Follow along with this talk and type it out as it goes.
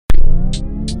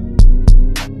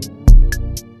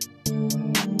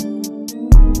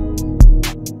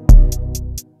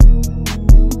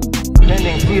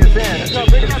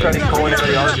studying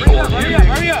culinary arts for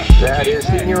that is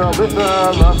senior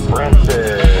Alyssa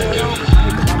LaFrancis.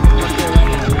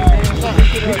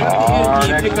 Our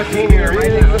next senior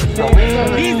is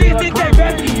Celine.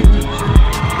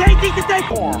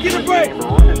 Give a break!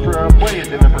 Orchestra plays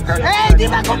in the percussion. Hey, dis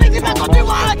pas combien tu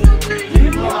vois!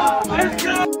 Let's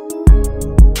go!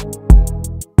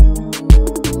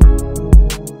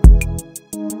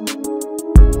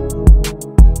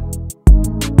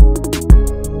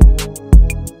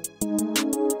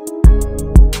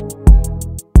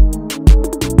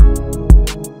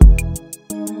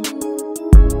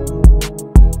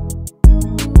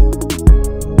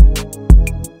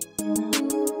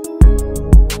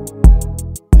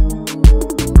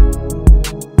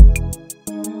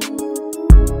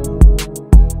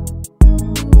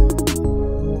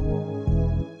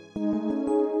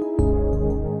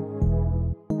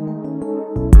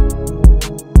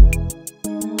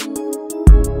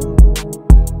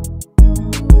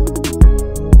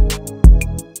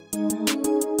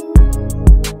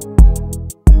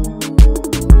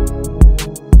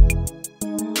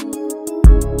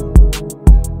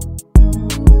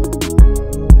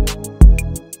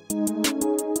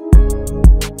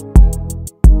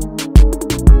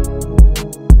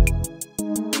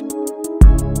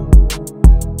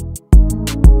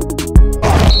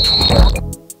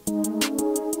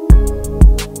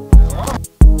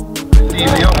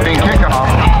 The opening kickoff.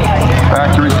 Back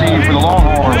to receive for the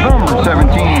Longhorns, number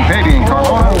 17, Fabian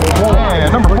Carmona,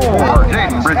 and number 4,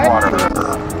 Jaden Bridgewater.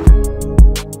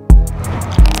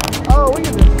 Oh, look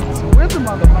at this rhythm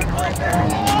motherfucker right there.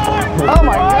 Oh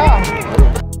my god.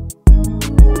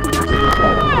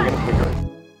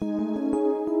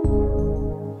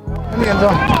 In the end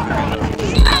zone.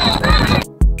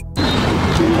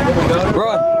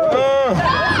 Run.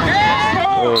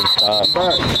 Oh, stop.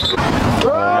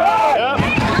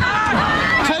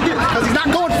 Take it, because he's not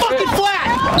going fucking flat.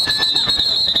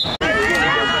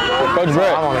 Coach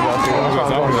Brett. I want to go too. That's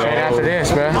what I'm going after this,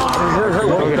 man.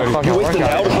 Go get a fucking workout.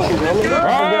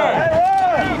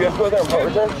 You guys go there for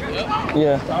return?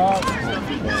 Yeah.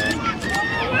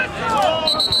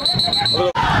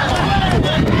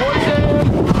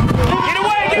 Get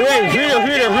away! Here.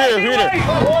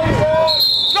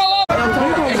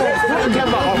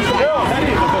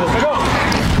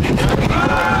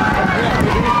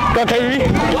 Go, KV.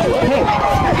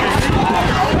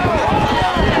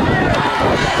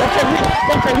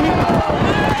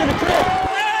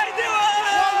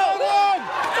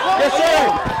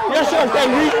 Yes, sir,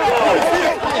 KV.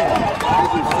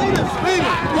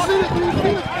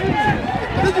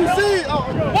 Did you see it?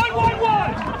 1-1-1!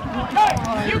 Hey,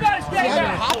 you gotta stay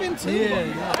back! Hopping too?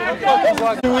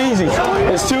 It's too easy.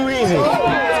 It's too easy.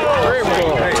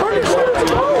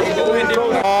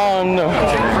 Oh, no.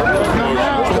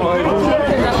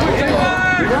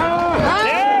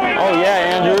 Oh, yeah,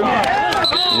 Andrew.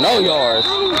 No yards.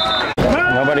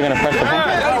 Nobody gonna press the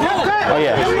button? Oh,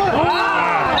 yeah.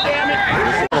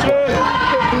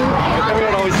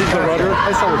 Everyone always sees the rudder.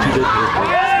 I saw what you did.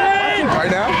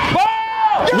 Right now?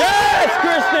 Yes,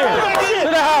 Christian! To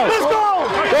the house! Let's go!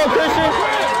 Go, Christian!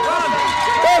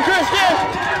 Go, Christian!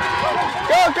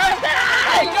 Go, Christian!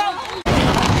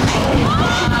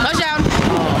 Touchdown!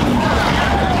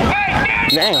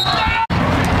 Damn.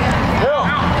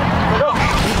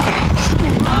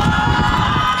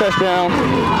 Touchdown.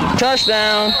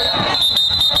 Touchdown.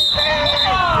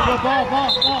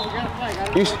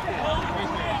 You.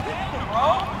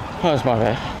 Oh, that's my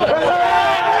bad.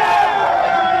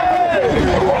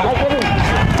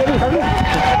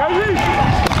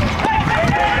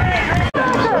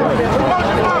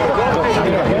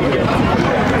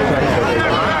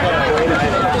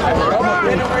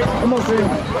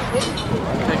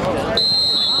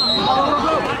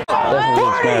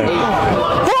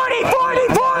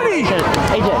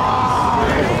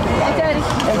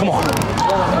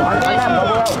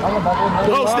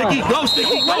 Go,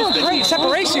 Sticky!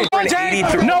 Separation!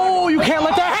 No, you can't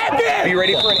let that happen! Are you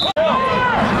ready for it?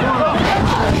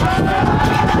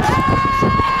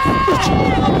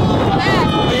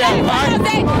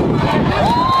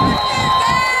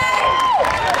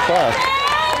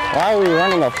 Why are we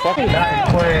running a fucking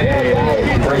Play.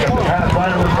 Break up the pass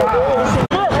line of the foul.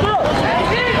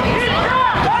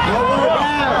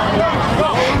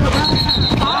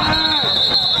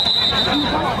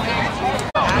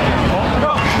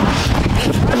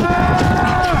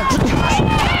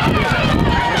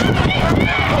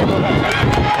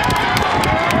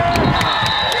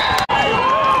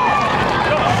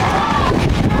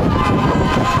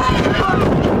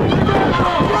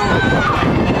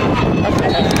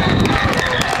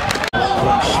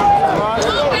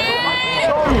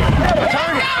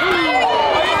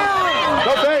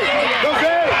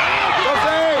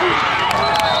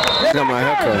 got my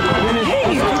haircut.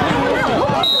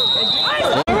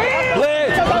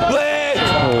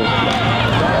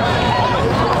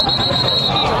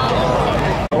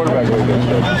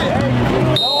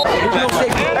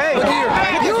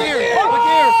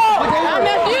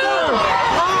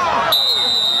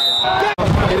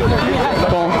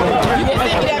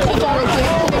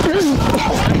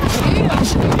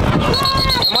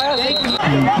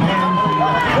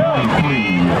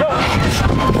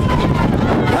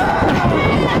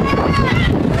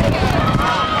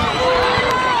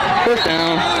 First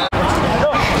down.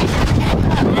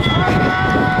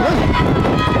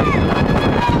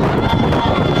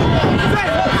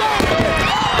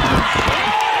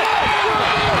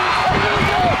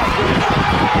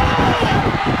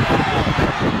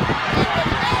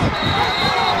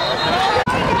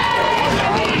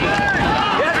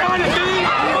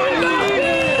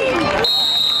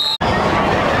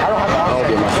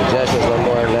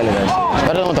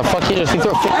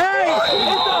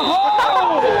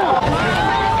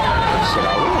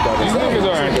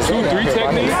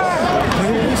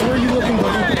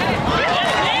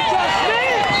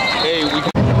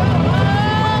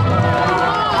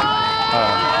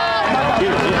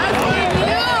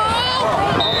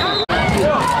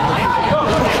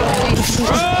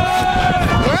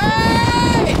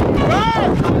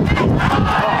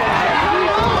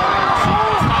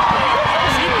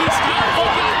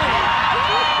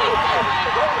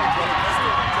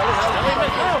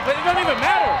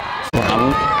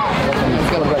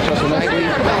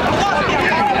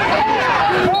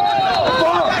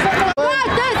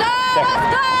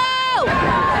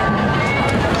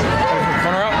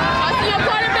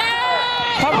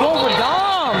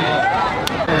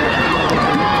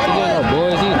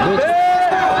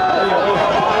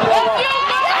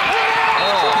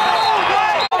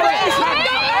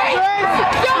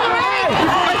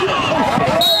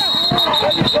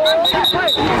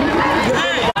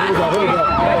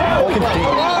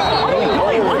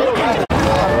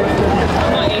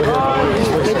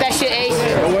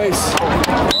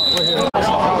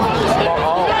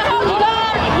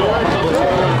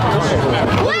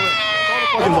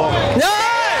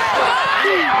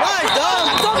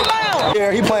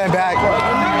 He playing back.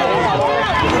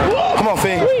 Come on,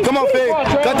 Fig. Come on, Fig.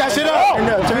 Cut that shit up.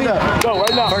 Turn up. Go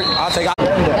right now. I'll take out.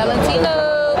 Valentino.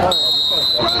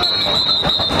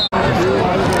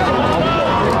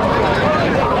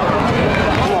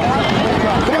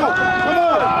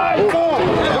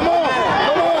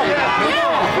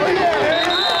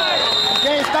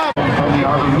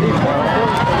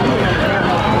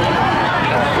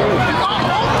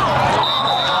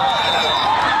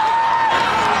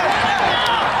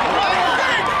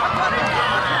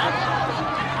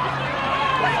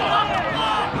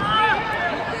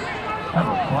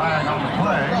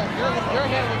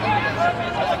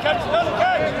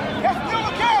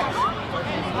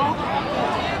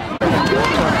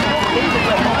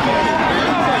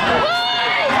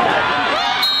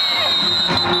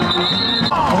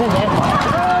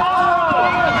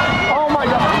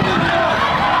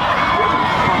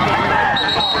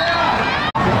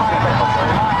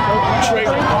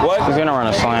 He's gonna run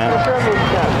a slant.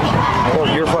 Oh,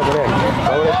 you're fucking in.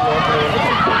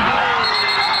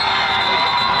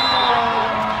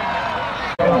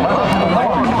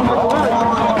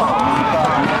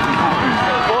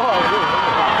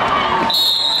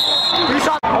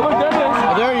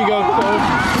 Oh, there you go.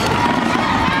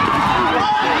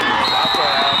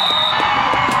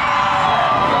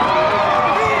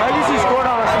 At least he scored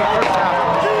on us in the first half.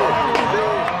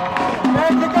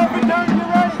 Man, pick up and down, get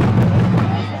ready.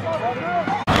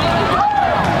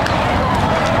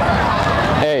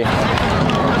 Hey.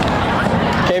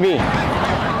 KB.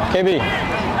 KB.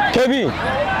 KB.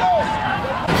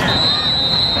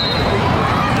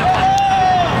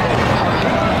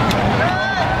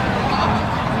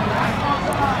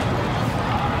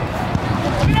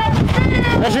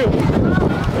 That's you.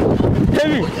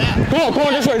 KB. Come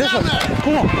on, this way, this way.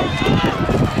 Come on.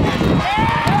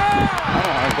 Oh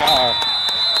my God.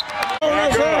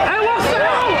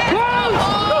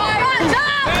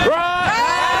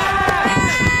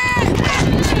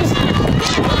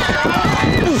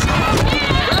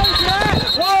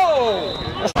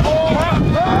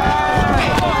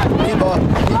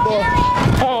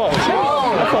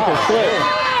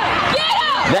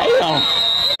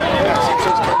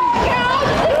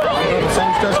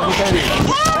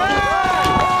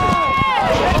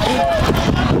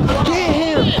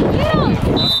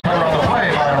 Play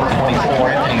by number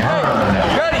 24,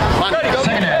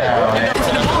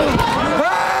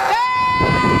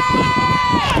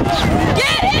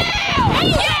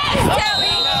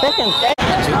 fucking thing.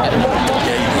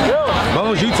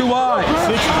 Bones, you too wide.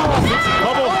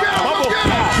 Bubble.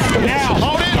 Now,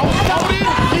 hold it.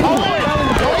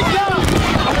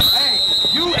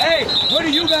 Hey, what do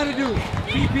you gotta do?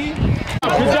 PP?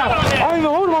 Good job. I don't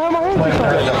even hold him. I have my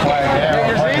hands this time.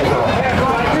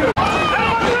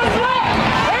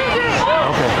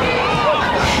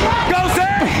 Go,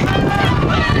 Sam!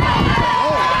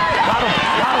 Got him.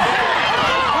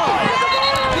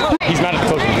 He's not a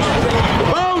coach.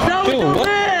 Bones, that was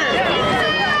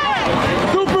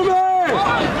Superman!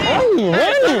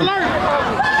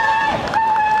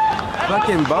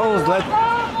 Fucking Bones, let.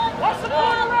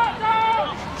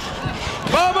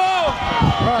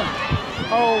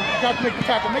 Oh, got to make the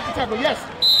tackle. Make the tackle. Yes.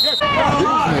 Yes. The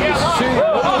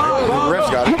ref's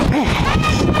got it.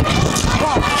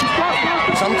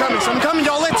 Some coming.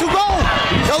 Y'all let two go.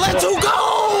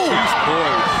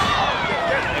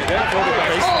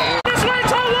 This way,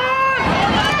 Tolan!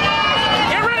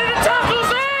 Get ready to tackle,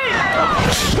 Zane!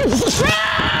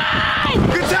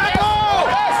 Good tackle.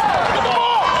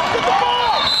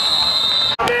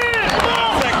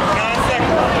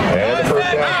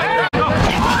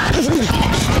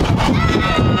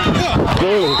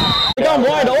 I'm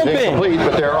wide open. Incomplete,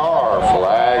 but there are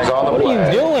flags on the What are play.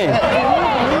 you doing?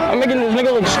 I'm making this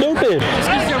nigga look stupid.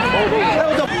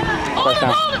 First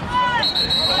down.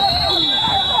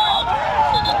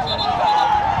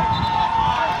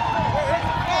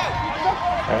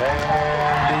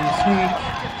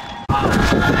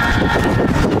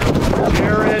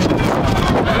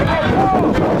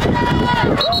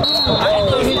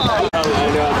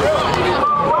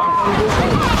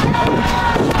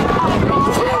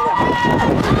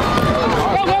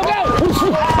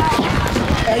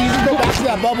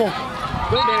 That bubble.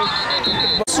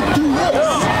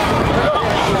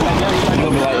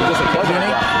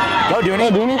 Go,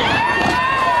 Dooney.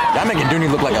 Y'all making Dooney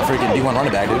look like a freaking D1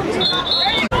 running back, dude.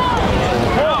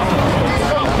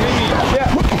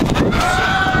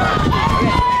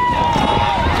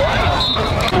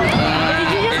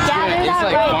 It's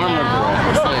like farmer bread.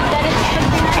 It's like...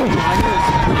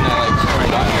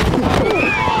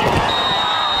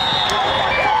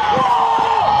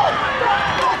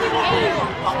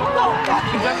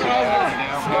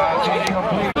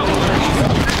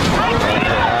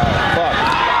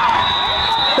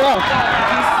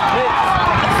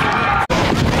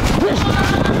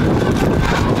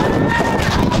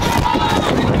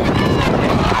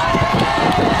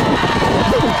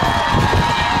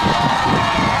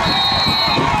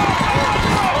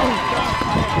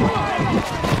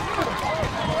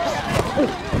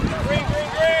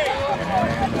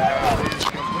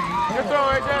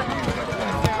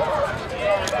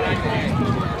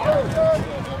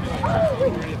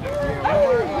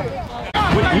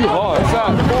 You hard.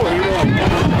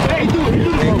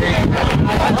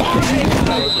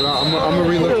 I'm gonna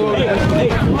relook for it.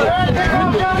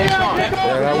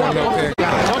 That one up there.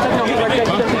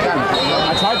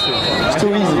 I tried to. It's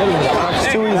too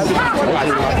easy.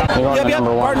 Yep,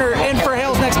 partner in for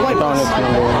Hale's next play. God,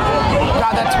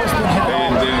 that twisted hip.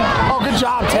 Oh, good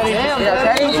job, Teddy.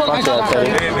 Fuck that,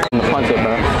 Teddy. Punch it,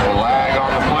 bro. Flag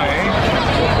on the play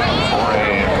for a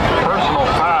personal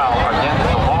foul against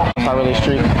the Longhorns. Not really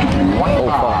streak. Oh,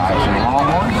 fuck.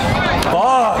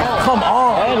 Fuck! Come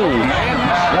on! Eddie.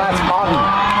 That's Bobby.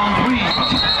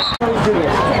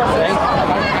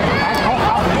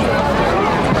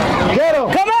 Get him!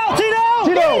 Come out, Tito!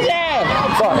 Tito! Yeah!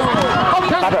 Fuck.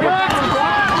 Stop it, bro.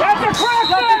 That's a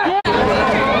cracker!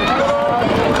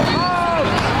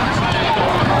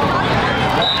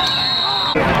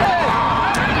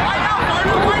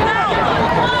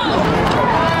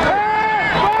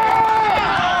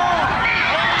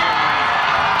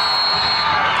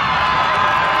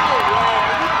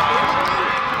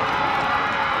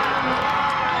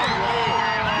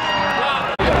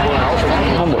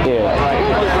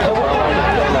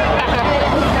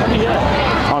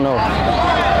 Oh no.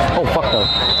 Oh fuck though.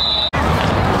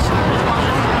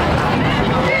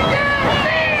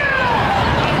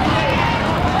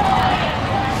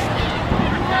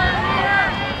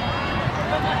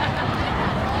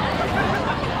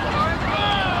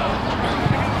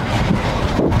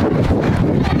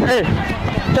 Hey,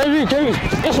 JV,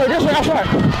 this way, that's right.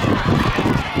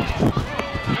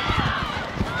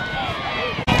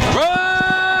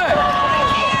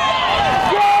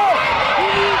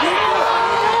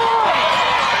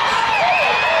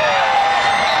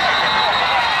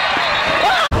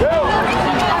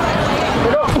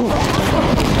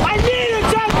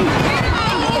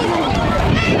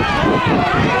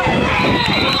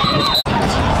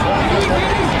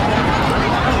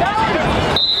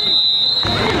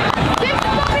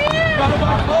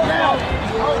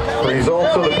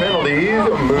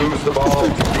 moves the ball to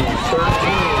the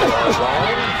 13-yard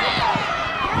line.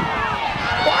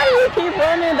 Why do you keep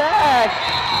running back?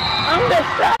 I'm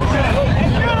distracted.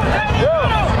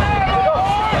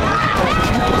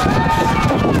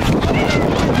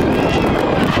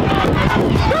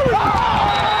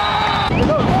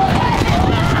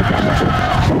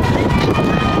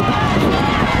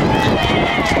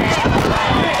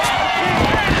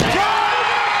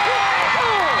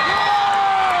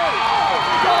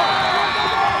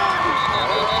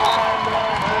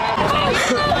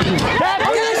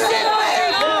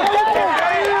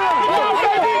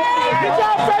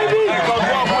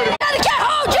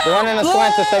 Running a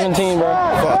slant to 17, bro.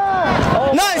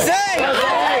 Nice, hey!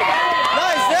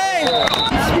 Nice, hey!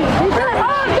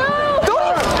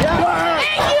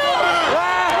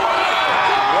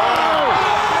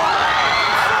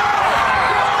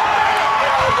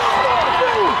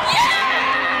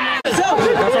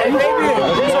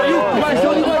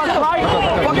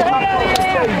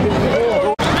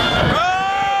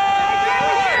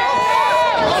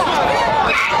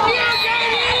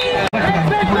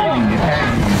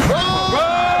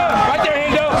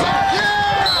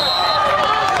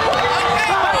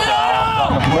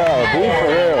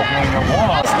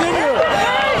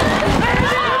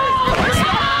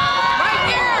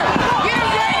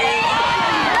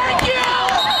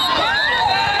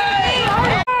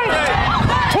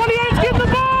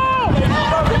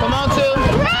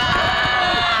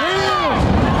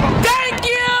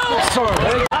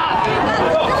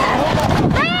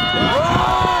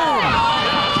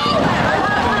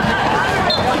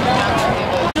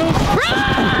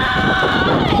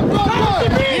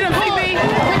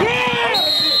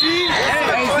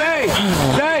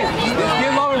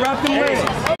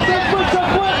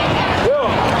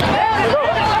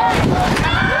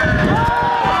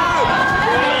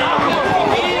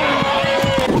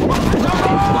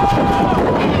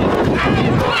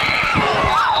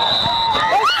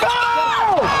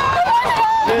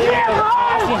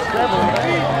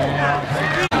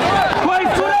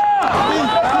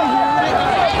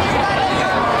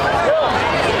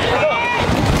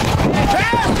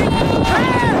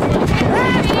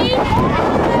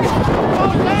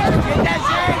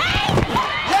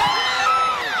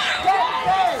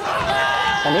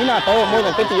 And he not throwing more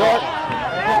than 50 yards.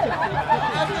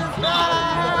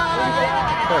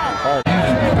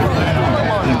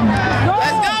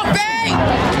 Let's go, babe!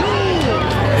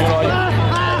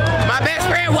 My best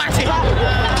friend watching.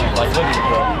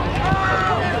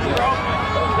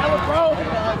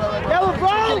 Yellow,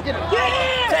 bro!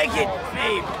 Take it,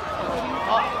 babe.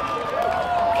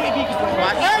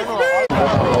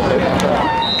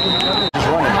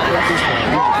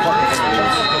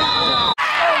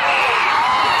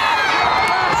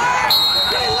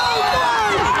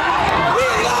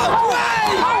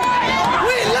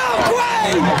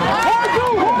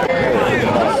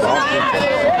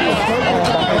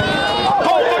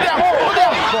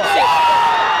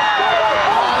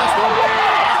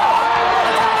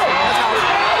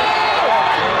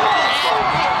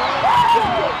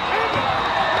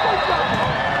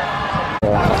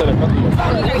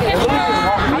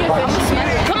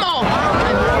 Come on!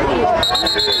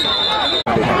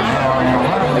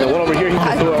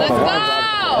 Let's go!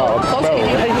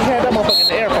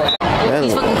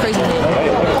 He's fucking crazy.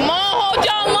 Come on, hold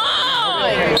your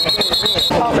line!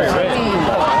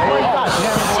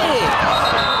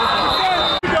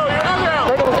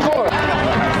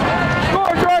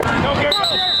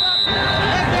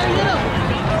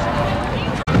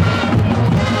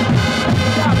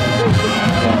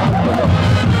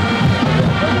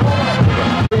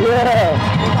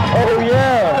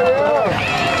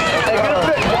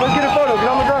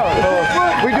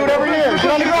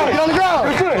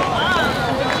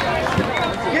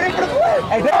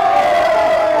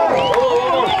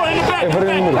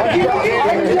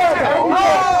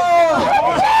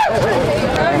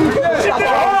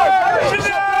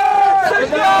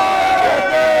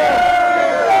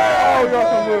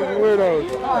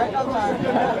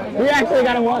 We actually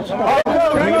gotta watch.